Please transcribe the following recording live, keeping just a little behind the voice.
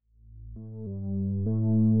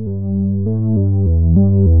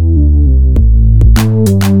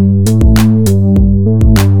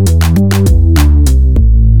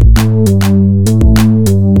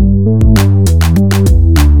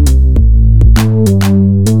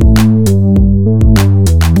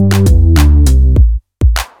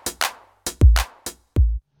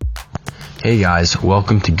Hey guys,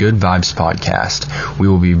 welcome to Good Vibes Podcast. We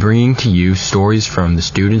will be bringing to you stories from the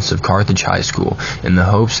students of Carthage High School in the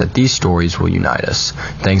hopes that these stories will unite us.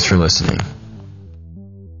 Thanks for listening.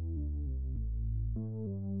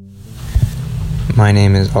 My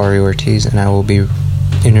name is Ari Ortiz and I will be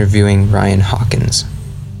interviewing Ryan Hawkins.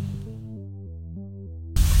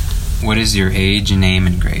 What is your age, name,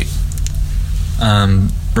 and grade?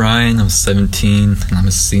 Brian, I'm 17 and I'm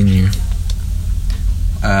a senior.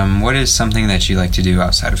 What is something that you like to do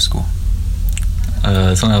outside of school?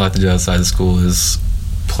 Something I like to do outside of school is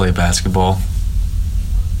play basketball.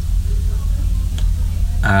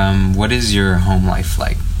 What is your home life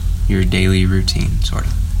like? Your daily routine, sort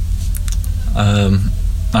of?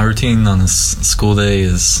 My routine on a school day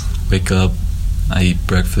is wake up, I eat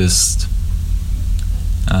breakfast,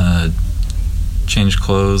 change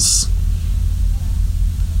clothes,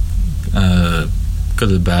 go to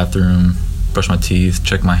the bathroom, brush my teeth,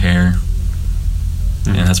 check my hair,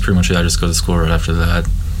 and that's pretty much it. I just go to school right after that.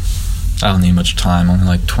 I don't need much time, only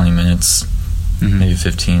like 20 minutes, maybe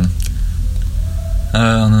 15.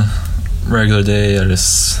 On a regular day, I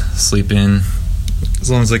just sleep in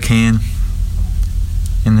as long as I can,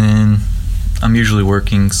 and then I'm usually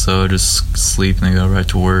working, so I just sleep and then go right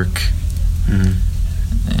to work. And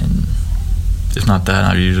if not that,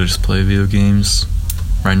 I usually just play video games.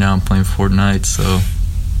 Right now I'm playing Fortnite, so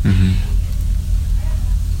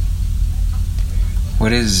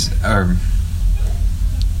What is,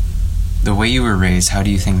 the way you were raised, how do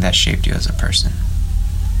you think that shaped you as a person?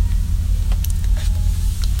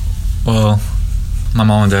 Well, my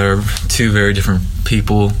mom and dad are two very different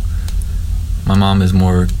people. My mom is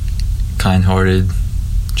more kind-hearted,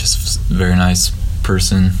 just a very nice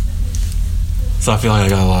person. So I feel like I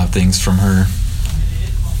got a lot of things from her,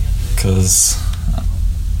 because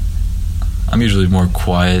I'm usually more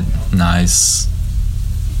quiet, nice,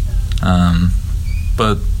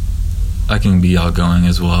 but I can be outgoing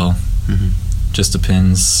as well. Just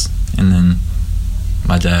depends. And then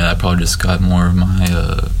my dad, I probably just got more of my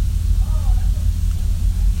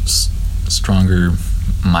stronger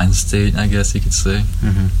mind state, I guess you could say,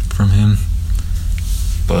 from him.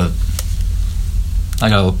 But I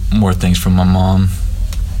got more things from my mom,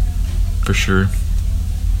 for sure.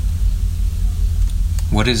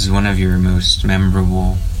 What is one of your most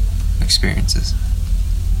memorable experiences?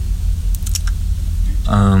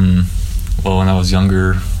 Well, when I was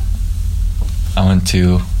younger, I went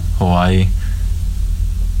to Hawaii,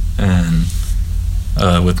 and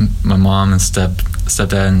with my mom and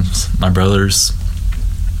stepdad and my brothers.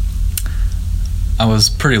 I was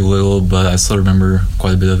pretty little, but I still remember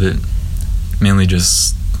quite a bit of it. Mainly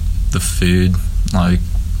just the food. Like,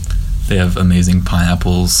 they have amazing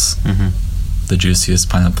pineapples, the juiciest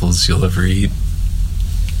pineapples you'll ever eat,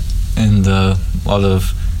 and a lot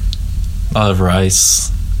of rice.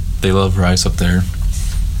 They love rice up there.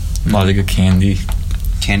 A lot of good candy.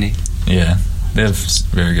 Candy? Yeah, they have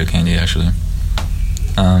very good candy, actually.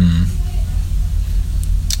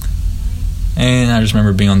 And I just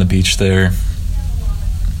remember being on the beach there,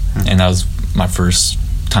 and that was my first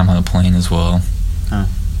time on a plane as well.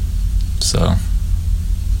 So,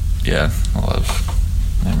 yeah, a lot of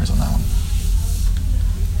memories on that one.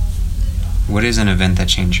 What is an event that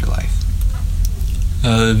changed your life?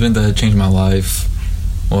 The event that changed my life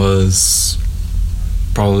was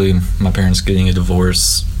probably my parents getting a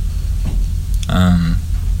divorce.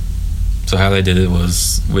 So how they did it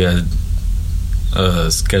was, we had a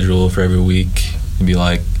schedule for every week. It'd be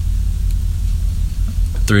like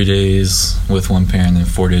 3 days with one parent and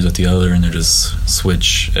 4 days with the other, and they just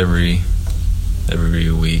switch every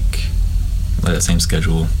week, like that same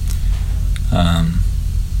schedule. It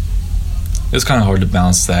was kind of hard to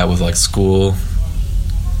balance that with like school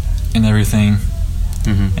and everything,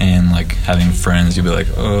 and like having friends. You'd be like,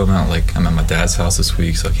 oh, I'm at my dad's house this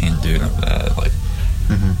week, so I can't do none of that. Like,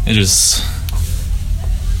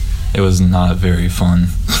 it was not very fun.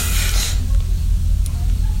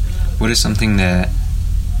 What is something that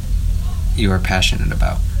you are passionate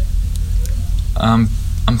about? I'm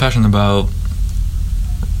passionate about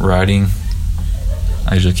writing.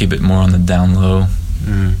 I usually keep it more on the down low,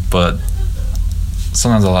 but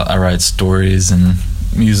sometimes I write stories and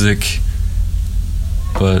music,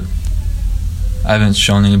 but I haven't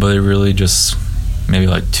shown anybody really, just maybe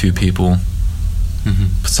like 2 people.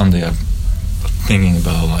 But someday I'm thinking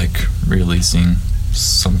about like releasing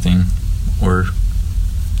something, or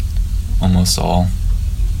almost all.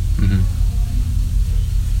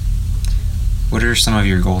 What are some of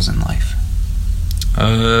your goals in life?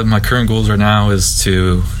 My current goals right now is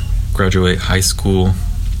to graduate high school,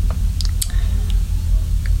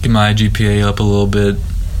 get my GPA up a little bit,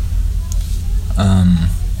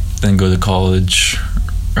 Then go to college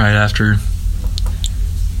right after,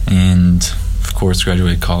 and of course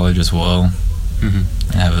graduate college as well.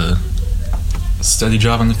 Mm-hmm. Have a steady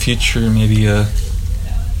job in the future, maybe a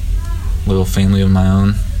little family of my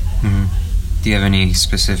own. Mm-hmm. Do you have any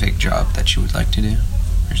specific job that you would like to do,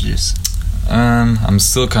 or just? I'm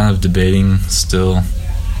still kind of debating still,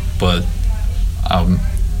 but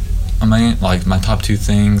my top two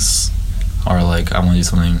things are like I want to do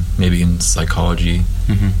something maybe in psychology,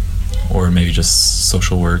 Mm-hmm. or maybe just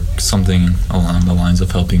social work, something along the lines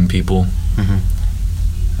of helping people.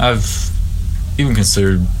 Mm-hmm. I've even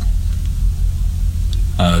considered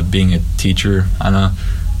being a teacher. I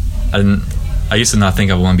used to not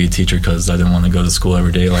think I want to be a teacher because I didn't want to go to school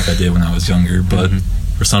every day like I did when I was younger, but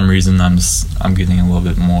Mm-hmm. for some reason I'm getting a little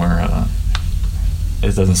bit more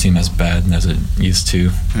it doesn't seem as bad as it used to.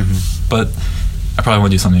 Mm-hmm. But I probably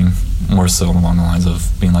want to do something more so along the lines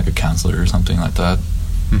of being like a counselor or something like that.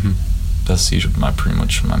 Mm-hmm. That's usually pretty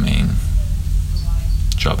much my main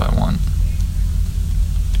job I want.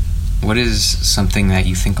 What is something that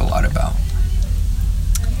you think a lot about?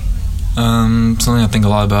 Something I think a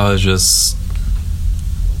lot about is just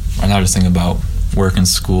right now, just thinking about work and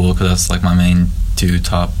school, because that's like my main two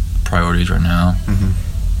top priorities right now.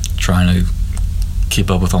 Mm-hmm. Trying to keep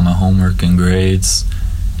up with all my homework and grades,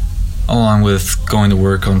 along with going to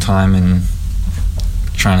work on time and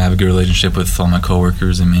trying to have a good relationship with all my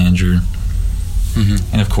coworkers and manager.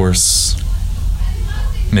 Mm-hmm. And of course,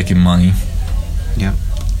 making money. Yep.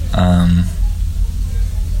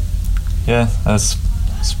 Yeah, I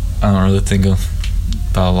don't really think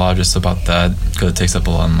about a lot just about that, because it takes up a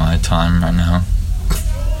lot of my time right now.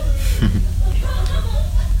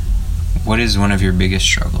 What is one of your biggest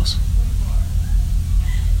struggles?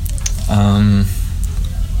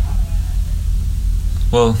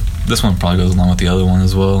 Well, this one probably goes along with the other one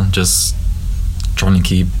as well. Just trying to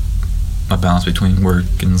keep my balance between work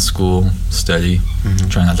and school steady. Mm-hmm.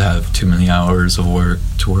 Trying not to have too many hours of work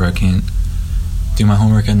to where I can't do my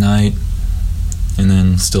homework at night and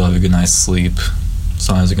then still have a good night's sleep.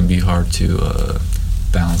 Sometimes it can be hard to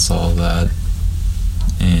balance all of that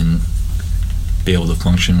and be able to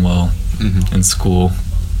function well Mm-hmm. in school.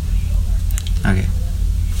 Okay.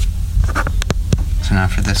 So now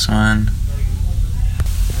for this one.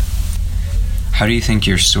 How do you think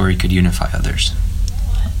your story could unify others?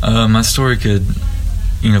 My story could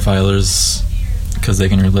unify others because they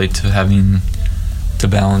can relate to having to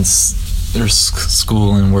balance their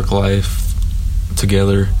school and work life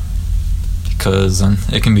together, because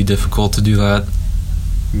it can be difficult to do that.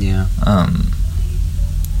 Yeah.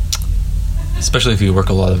 Especially if you work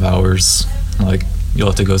a lot of hours. Like, you'll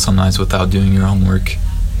have to go some nights without doing your homework,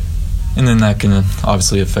 and then that can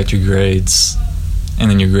obviously affect your grades,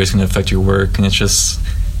 and then your grades can affect your work, and it's just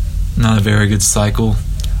not a very good cycle.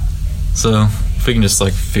 So if we can just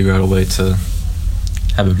like figure out a way to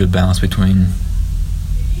have a good balance between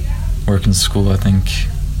work and school, I think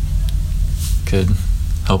could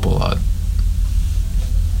help a lot.